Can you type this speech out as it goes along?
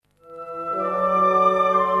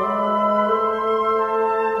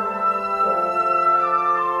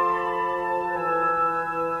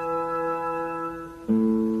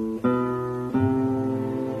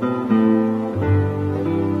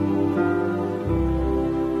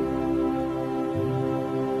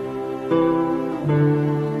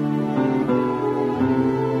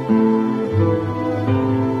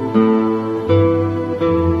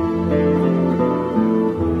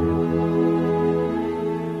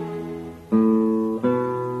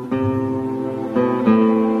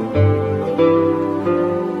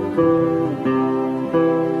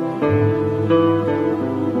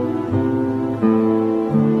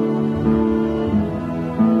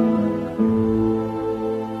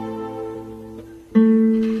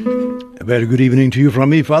A very good evening to you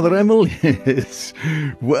from me, Fr Emil. Yes.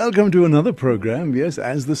 Welcome to another program, yes,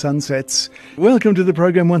 as the sun sets. Welcome to the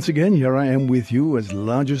program once again. Here I am with you as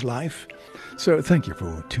large as life. So thank you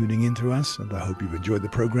for tuning in to us, and I hope you've enjoyed the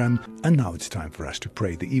program. And now it's time for us to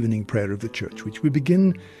pray the evening prayer of the Church, which we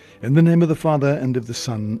begin in the name of the Father, and of the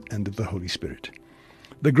Son, and of the Holy Spirit.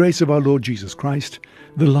 The grace of our Lord Jesus Christ,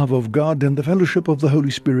 the love of God, and the fellowship of the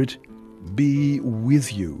Holy Spirit be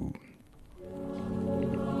with you.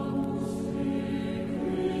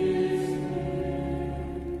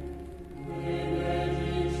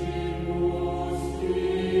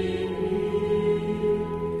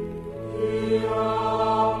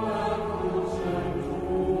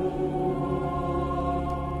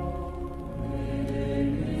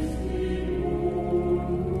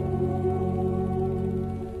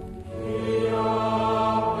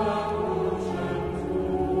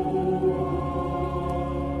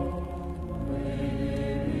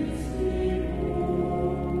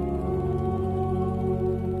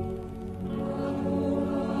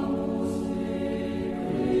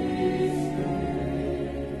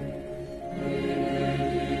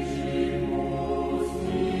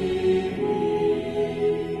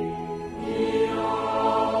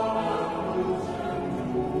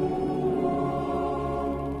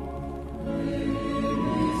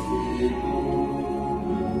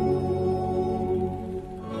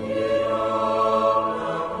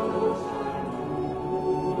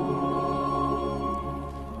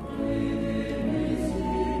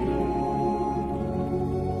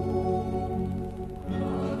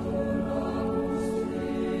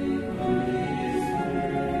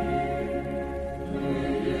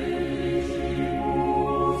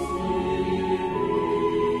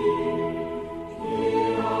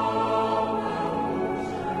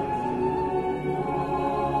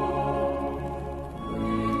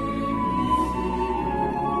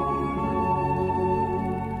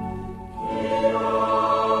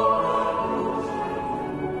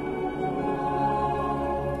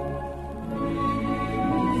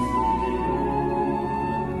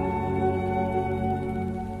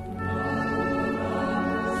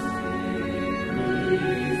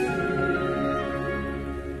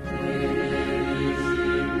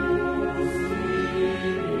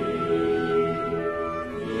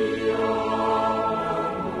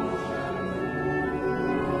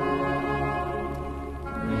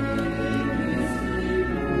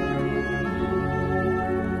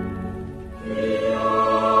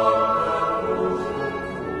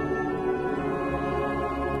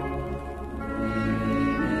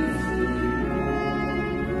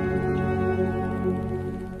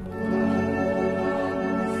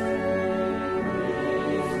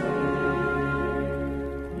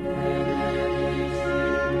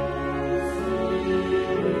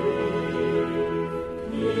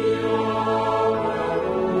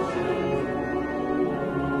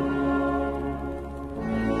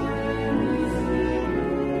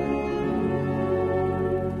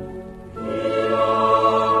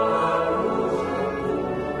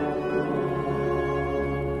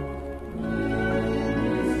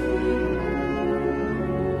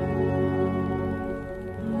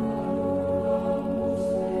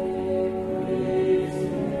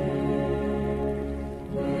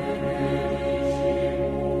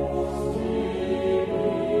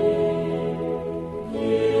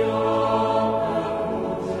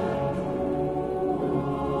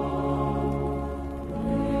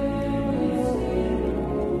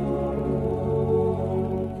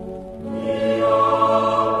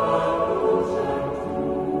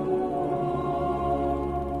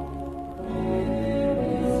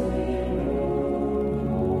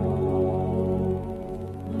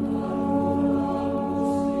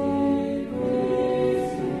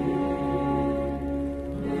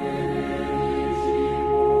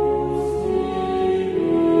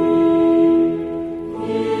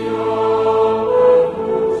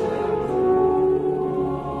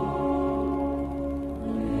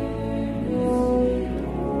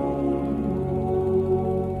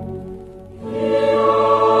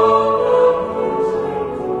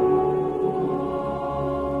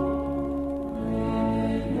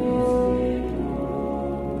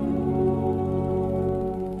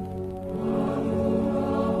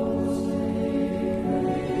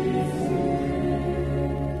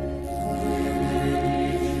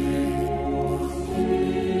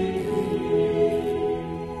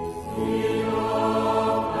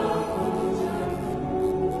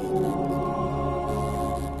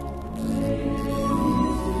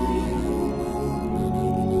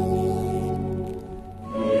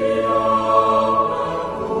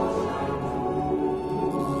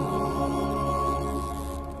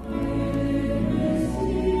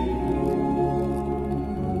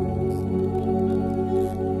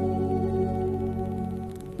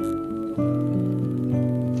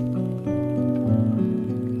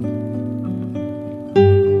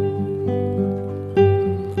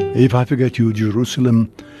 If I forget you,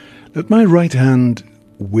 Jerusalem, let my right hand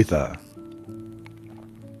wither.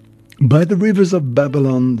 By the rivers of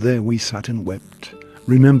Babylon there we sat and wept,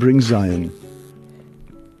 remembering Zion.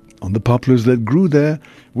 On the poplars that grew there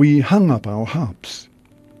we hung up our harps.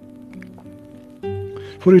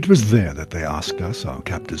 For it was there that they asked us, our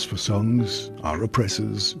captors, for songs, our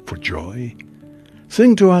oppressors for joy.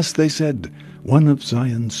 Sing to us, they said, one of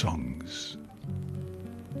Zion's songs.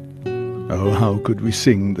 Oh, how could we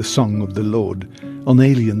sing the song of the Lord on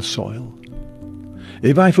alien soil?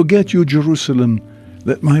 If I forget you, Jerusalem,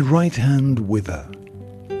 let my right hand wither.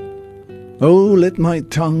 Oh, let my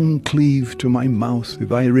tongue cleave to my mouth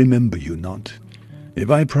if I remember you not, if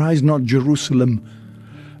I prize not Jerusalem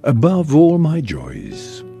above all my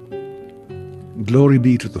joys. Glory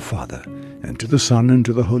be to the Father, and to the Son, and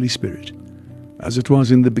to the Holy Spirit, as it was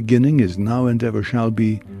in the beginning, is now, and ever shall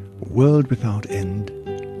be, world without end.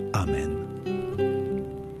 Amen.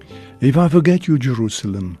 If I forget you,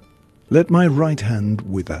 Jerusalem, let my right hand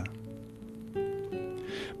wither.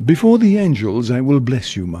 Before the angels I will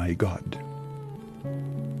bless you, my God.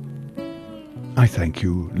 I thank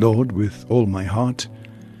you, Lord, with all my heart,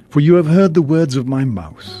 for you have heard the words of my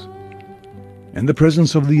mouth. In the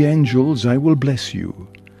presence of the angels I will bless you.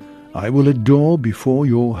 I will adore before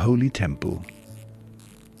your holy temple.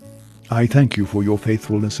 I thank you for your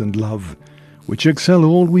faithfulness and love, which excel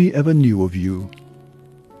all we ever knew of you.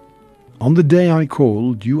 On the day I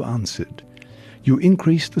called, you answered. You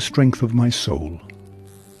increased the strength of my soul.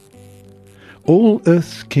 All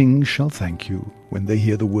earth's kings shall thank you when they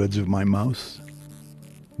hear the words of my mouth.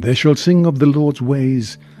 They shall sing of the Lord's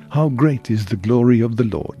ways, how great is the glory of the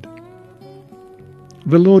Lord.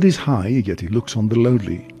 The Lord is high, yet he looks on the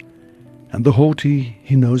lowly, and the haughty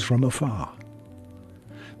he knows from afar.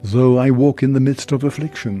 Though I walk in the midst of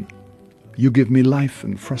affliction, you give me life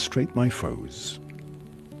and frustrate my foes.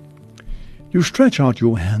 You stretch out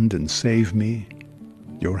your hand and save me.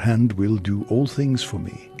 Your hand will do all things for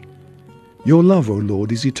me. Your love, O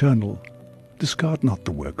Lord, is eternal. Discard not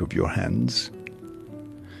the work of your hands.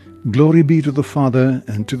 Glory be to the Father,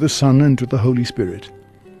 and to the Son, and to the Holy Spirit,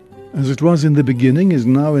 as it was in the beginning, is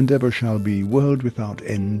now, and ever shall be, world without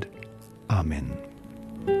end. Amen.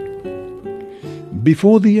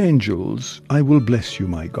 Before the angels I will bless you,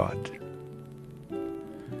 my God.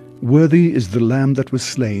 Worthy is the Lamb that was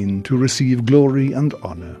slain to receive glory and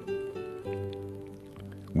honor.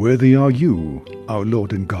 Worthy are you, our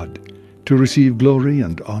Lord and God, to receive glory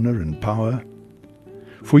and honor and power.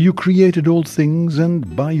 For you created all things,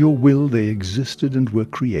 and by your will they existed and were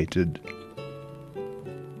created.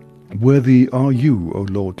 Worthy are you, O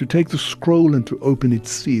Lord, to take the scroll and to open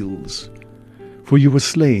its seals. For you were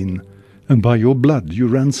slain, and by your blood you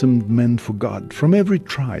ransomed men for God from every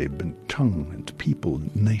tribe and tongue and people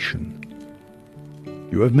and nation.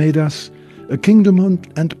 You have made us a kingdom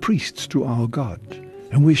and priests to our God,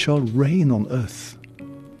 and we shall reign on earth.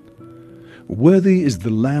 Worthy is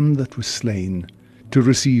the Lamb that was slain to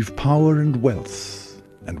receive power and wealth,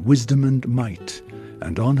 and wisdom and might,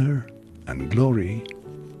 and honor and glory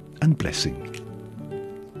and blessing.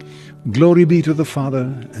 Glory be to the Father,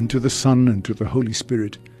 and to the Son, and to the Holy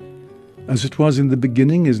Spirit, as it was in the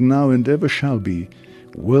beginning, is now, and ever shall be,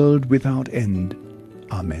 world without end.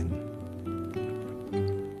 Amen.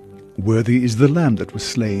 Worthy is the Lamb that was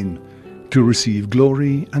slain to receive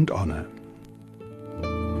glory and honor.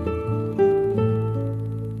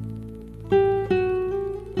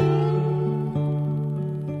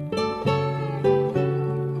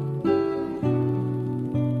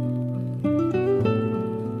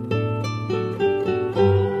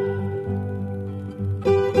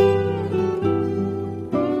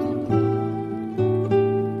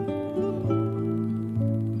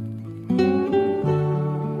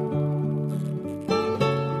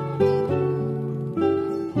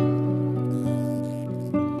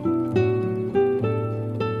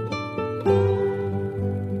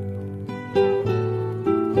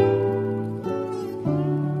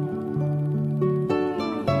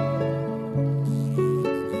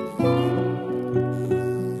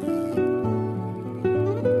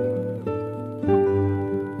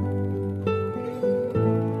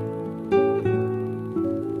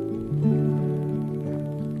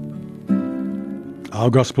 Our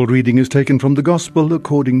Gospel reading is taken from the Gospel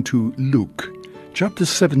according to Luke, chapter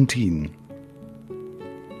 17.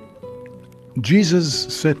 Jesus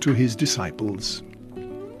said to his disciples,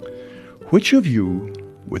 "Which of you,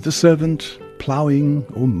 with a servant ploughing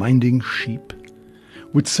or minding sheep,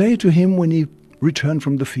 would say to him when he returned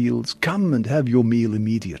from the fields, 'Come and have your meal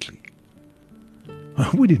immediately'?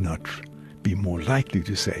 Would he not be more likely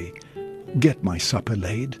to say, 'Get my supper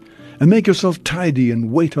laid, and make yourself tidy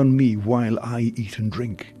and wait on me while I eat and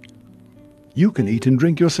drink. You can eat and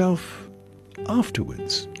drink yourself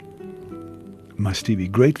afterwards. Must he be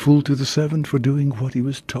grateful to the servant for doing what he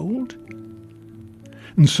was told?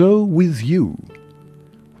 And so with you,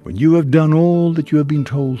 when you have done all that you have been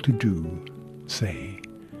told to do, say,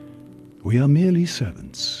 we are merely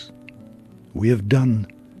servants. We have done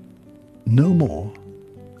no more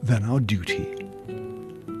than our duty.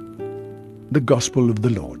 The Gospel of the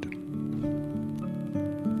Lord.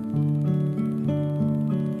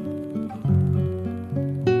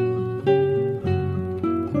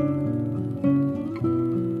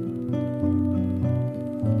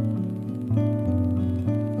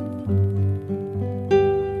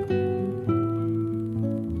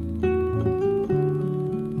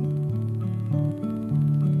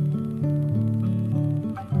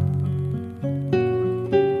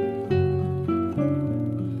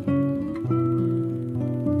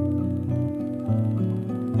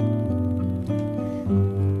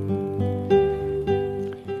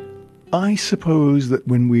 I suppose that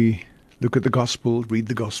when we look at the Gospel, read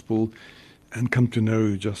the Gospel, and come to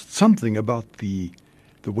know just something about the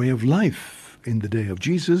way of life in the day of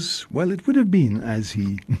Jesus, well, it would have been as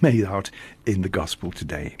he made out in the Gospel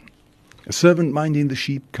today. A servant minding the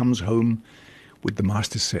sheep comes home. Would the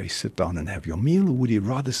master say, sit down and have your meal? Or would he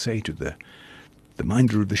rather say to the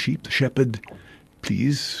minder of the sheep, the shepherd,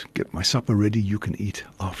 please get my supper ready, you can eat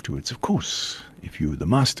afterwards? Of course, if you're the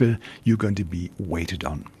master, you're going to be waited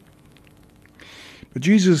on. But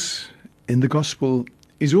Jesus in the Gospel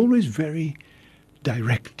is always very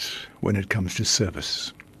direct when it comes to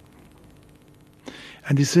service.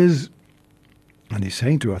 And he says, and he's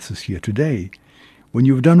saying to us this here today, when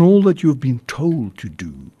you've done all that you've been told to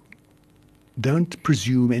do, don't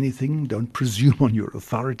presume anything, don't presume on your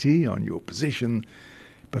authority, on your position,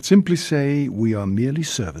 but simply say, we are merely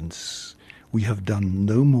servants. We have done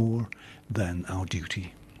no more than our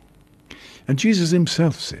duty. And Jesus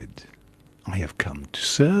himself said, I have come to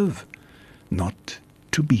serve, not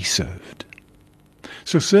to be served.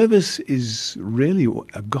 So service is really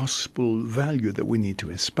a gospel value that we need to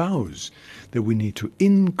espouse, that we need to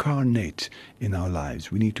incarnate in our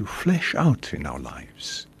lives. We need to flesh out in our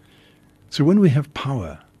lives. So when we have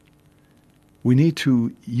power, we need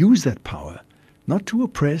to use that power not to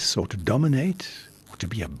oppress or to dominate or to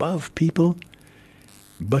be above people,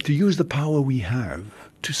 but to use the power we have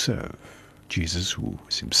to serve. Jesus, who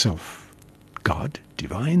is himself God,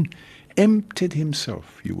 divine, emptied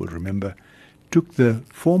himself, you will remember, took the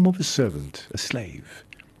form of a servant, a slave,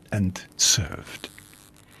 and served.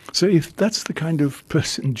 So if that's the kind of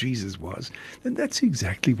person Jesus was, then that's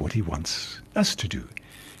exactly what he wants us to do.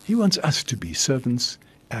 He wants us to be servants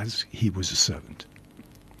as he was a servant.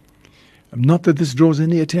 Not that this draws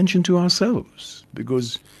any attention to ourselves,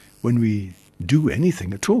 because when we do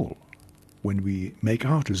anything at all, when we make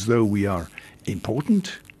out as though we are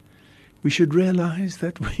important, we should realize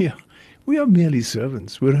that we are merely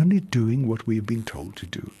servants. We're only doing what we have been told to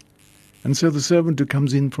do. And so the servant who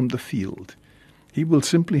comes in from the field, he will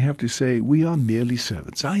simply have to say, we are merely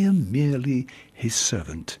servants. I am merely his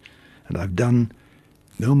servant, and I've done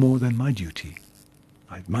no more than my duty.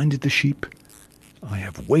 I've minded the sheep. I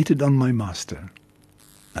have waited on my master.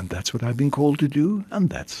 And that's what I've been called to do, and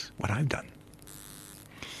that's what I've done.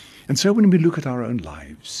 And so when we look at our own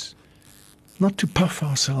lives, not to puff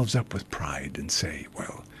ourselves up with pride and say,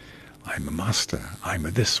 well, I'm a master, I'm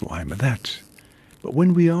a this or I'm a that. But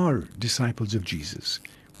when we are disciples of Jesus,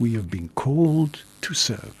 we have been called to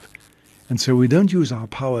serve. And so we don't use our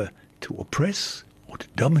power to oppress or to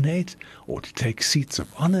dominate or to take seats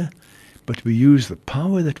of honor, but we use the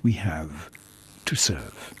power that we have to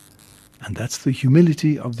serve. And that's the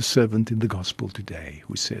humility of the servant in the gospel today,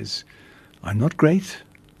 who says, I'm not great,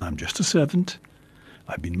 I'm just a servant.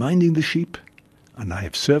 I've been minding the sheep, and I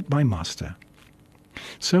have served my master.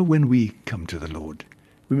 So when we come to the Lord,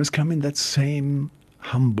 we must come in that same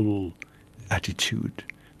humble attitude,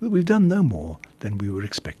 that we've done no more than we were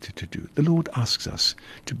expected to do. The Lord asks us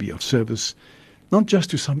to be of service, not just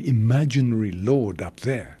to some imaginary Lord up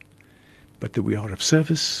there, but that we are of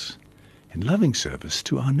service, in loving service,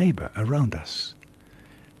 to our neighbor around us.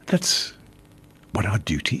 That's what our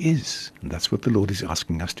duty is, and that's what the Lord is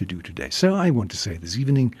asking us to do today. So I want to say this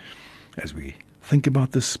evening, as we think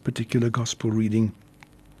about this particular gospel reading,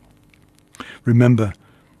 remember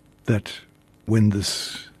that when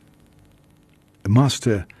the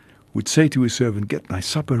master would say to his servant, get my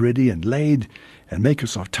supper ready and laid, and make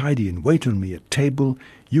yourself tidy and wait on me at table,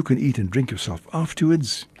 you can eat and drink yourself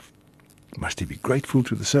afterwards. Must he be grateful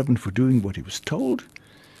to the servant for doing what he was told?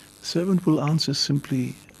 The servant will answer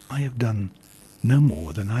simply, I have done no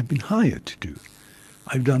more than I've been hired to do.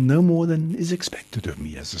 I've done no more than is expected of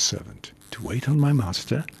me as a servant, to wait on my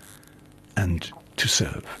master and to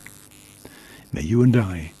serve. May you and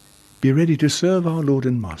I be ready to serve our Lord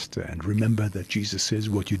and Master, and remember that Jesus says,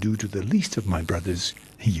 what you do to the least of my brothers,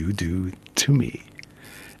 you do to me.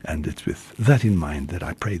 And it's with that in mind that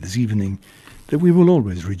I pray this evening that we will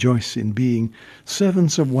always rejoice in being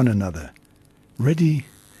servants of one another, ready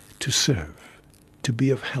to serve, to be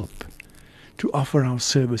of help, to offer our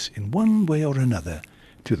service in one way or another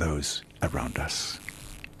to those around us.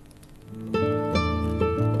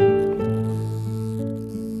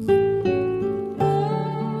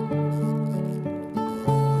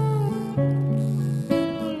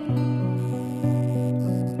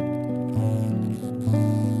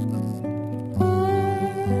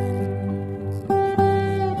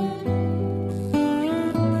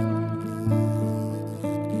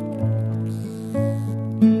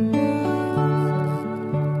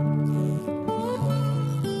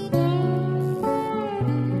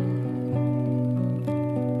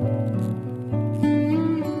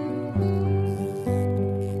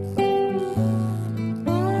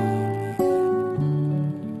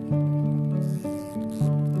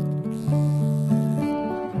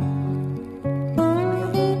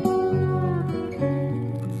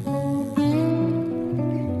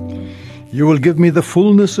 You will give me the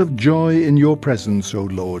fullness of joy in your presence, O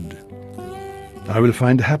Lord. I will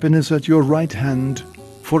find happiness at your right hand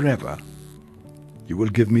forever. You will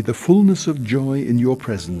give me the fullness of joy in your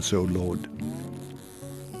presence, O Lord.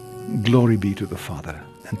 Glory be to the Father,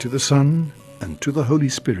 and to the Son, and to the Holy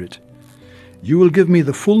Spirit. You will give me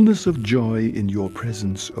the fullness of joy in your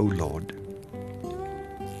presence, O Lord.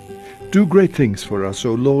 Do great things for us,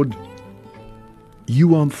 O Lord.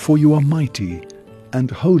 For you are mighty, and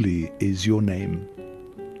holy is your name.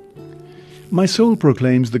 My soul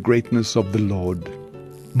proclaims the greatness of the Lord.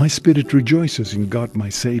 My spirit rejoices in God my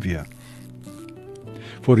Saviour.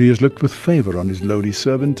 For he has looked with favour on his lowly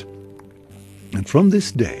servant, and from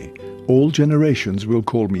this day all generations will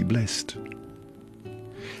call me blessed.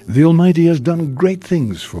 The Almighty has done great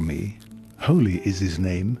things for me. Holy is his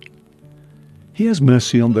name. He has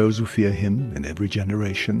mercy on those who fear him in every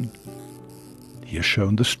generation. He has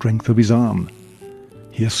shown the strength of his arm.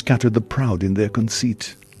 He has scattered the proud in their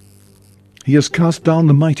conceit. He has cast down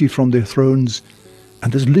the mighty from their thrones,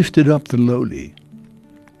 and has lifted up the lowly.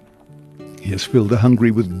 He has filled the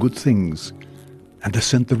hungry with good things, and has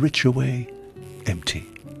sent the rich away empty.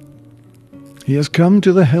 He has come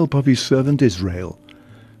to the help of his servant Israel,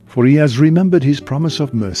 for he has remembered his promise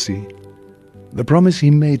of mercy, the promise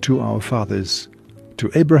he made to our fathers,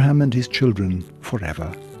 to Abraham and his children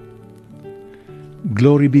forever.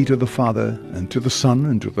 Glory be to the Father, and to the Son,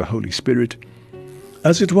 and to the Holy Spirit,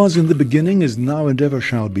 as it was in the beginning, is now, and ever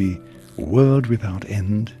shall be, world without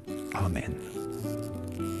end. Amen.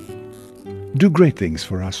 Do great things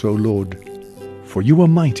for us, O Lord, for you are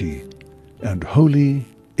mighty, and holy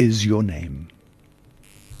is your name.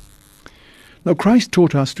 Now Christ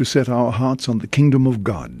taught us to set our hearts on the kingdom of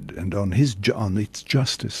God, and on its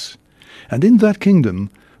justice, and in that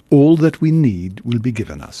kingdom all that we need will be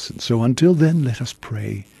given us. And so until then, let us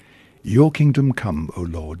pray, your kingdom come, O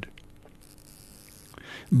Lord.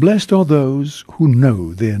 Blessed are those who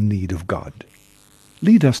know their need of God.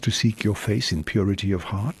 Lead us to seek your face in purity of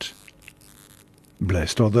heart.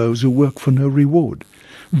 Blessed are those who work for no reward,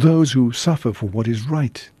 those who suffer for what is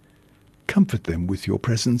right. Comfort them with your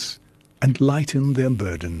presence, and lighten their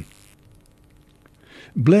burden.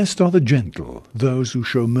 Blessed are the gentle, those who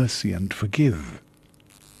show mercy and forgive.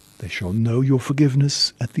 They shall know your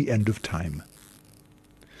forgiveness at the end of time.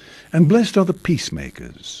 And blessed are the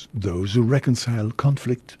peacemakers, those who reconcile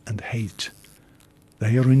conflict and hate.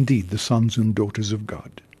 They are indeed the sons and daughters of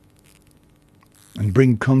God. And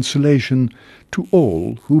bring consolation to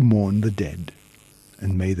all who mourn the dead,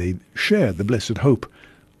 and may they share the blessed hope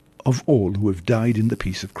of all who have died in the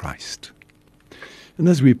peace of Christ. And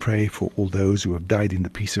as we pray for all those who have died in the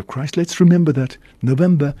peace of Christ, let's remember that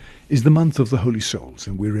November is the month of the Holy Souls,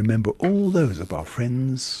 and we remember all those of our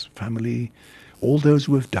friends, family, all those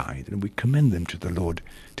who have died, and we commend them to the Lord,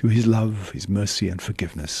 to his love, his mercy and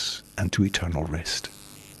forgiveness, and to eternal rest.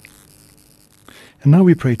 And now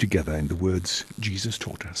we pray together in the words Jesus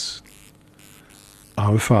taught us.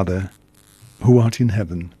 Our Father, who art in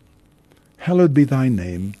heaven, hallowed be thy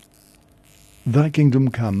name. Thy kingdom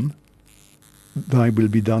come, thy will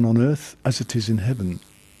be done on earth as it is in heaven.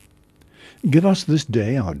 Give us this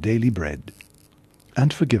day our daily bread,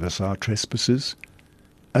 and forgive us our trespasses,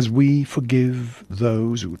 as we forgive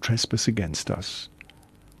those who trespass against us.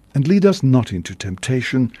 And lead us not into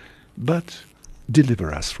temptation, but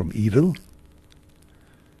deliver us from evil.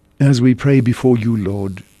 As we pray before you,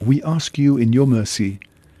 Lord, we ask you in your mercy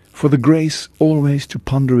for the grace always to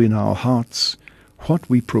ponder in our hearts what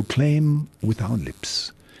we proclaim with our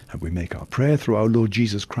lips. And we make our prayer through our Lord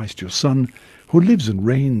Jesus Christ, your Son, who lives and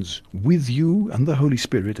reigns with you and the Holy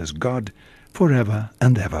Spirit as God forever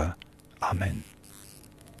and ever. Amen.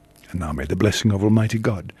 And now may the blessing of Almighty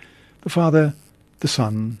God, the Father, the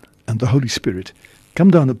Son, and the Holy Spirit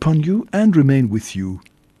come down upon you and remain with you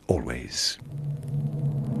always.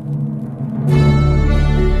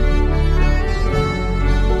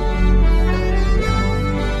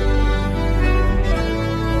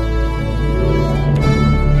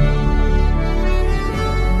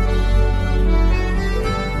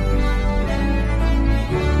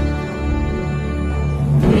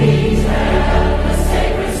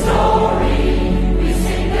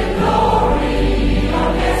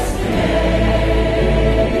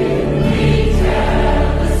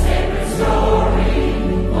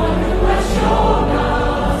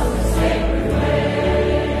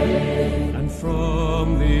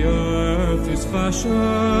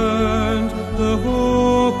 The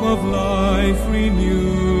hope of life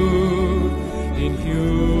renewed, in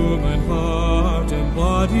human heart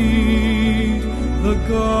embodied, the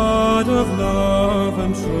God of love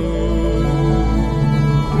and truth.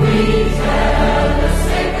 We tell the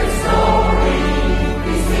sacred story,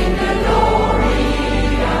 we sing the glory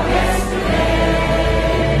of yesterday.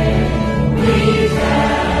 We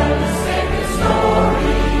tell the sacred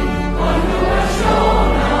story, one who has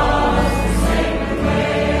shown us.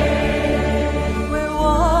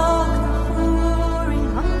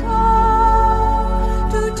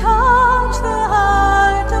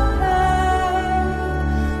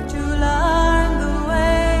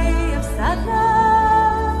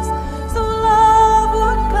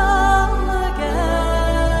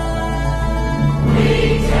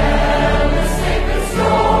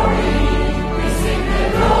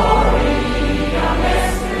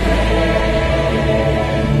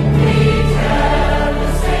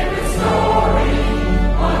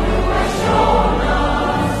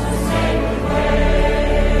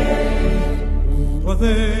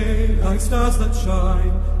 They like stars that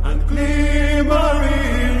shine and glimmer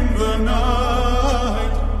in the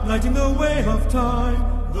night, lighting the way of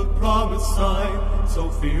time, the promised sign, so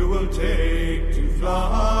few will take to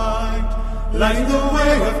flight. Lighting the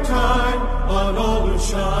way of time, on all will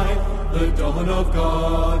shine, the dawn of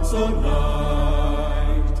God's own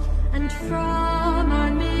light. And from our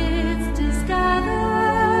midst is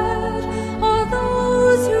gathered all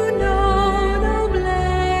those who know no blame.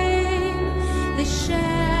 The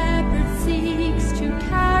shepherd seeks to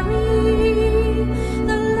carry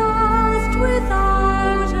the lost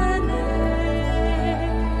without a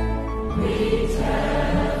name. We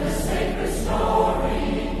tell the sacred story,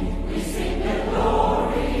 we sing the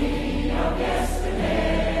glory of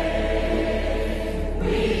yesterday.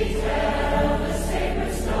 We tell the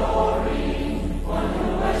sacred story, one who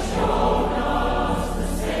has shown us the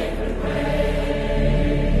sacred way.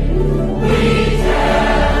 We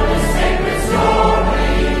tell the sacred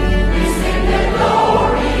story, we sing the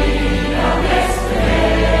glory of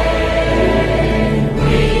yesterday.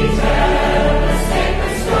 We tell the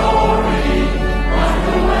sacred story, one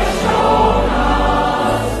who has shown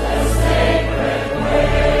us the sacred way.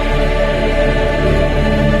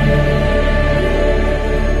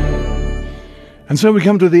 And so we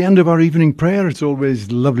come to the end of our evening prayer. It's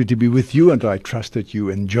always lovely to be with you, and I trust that you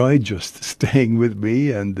enjoyed just staying with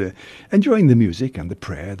me and enjoying the music and the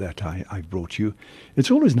prayer that I brought you.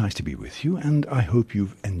 It's always nice to be with you, and I hope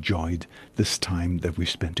you've enjoyed this time that we've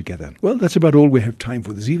spent together. Well, that's about all we have time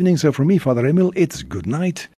for this evening. So from me, Fr Emil, it's good night.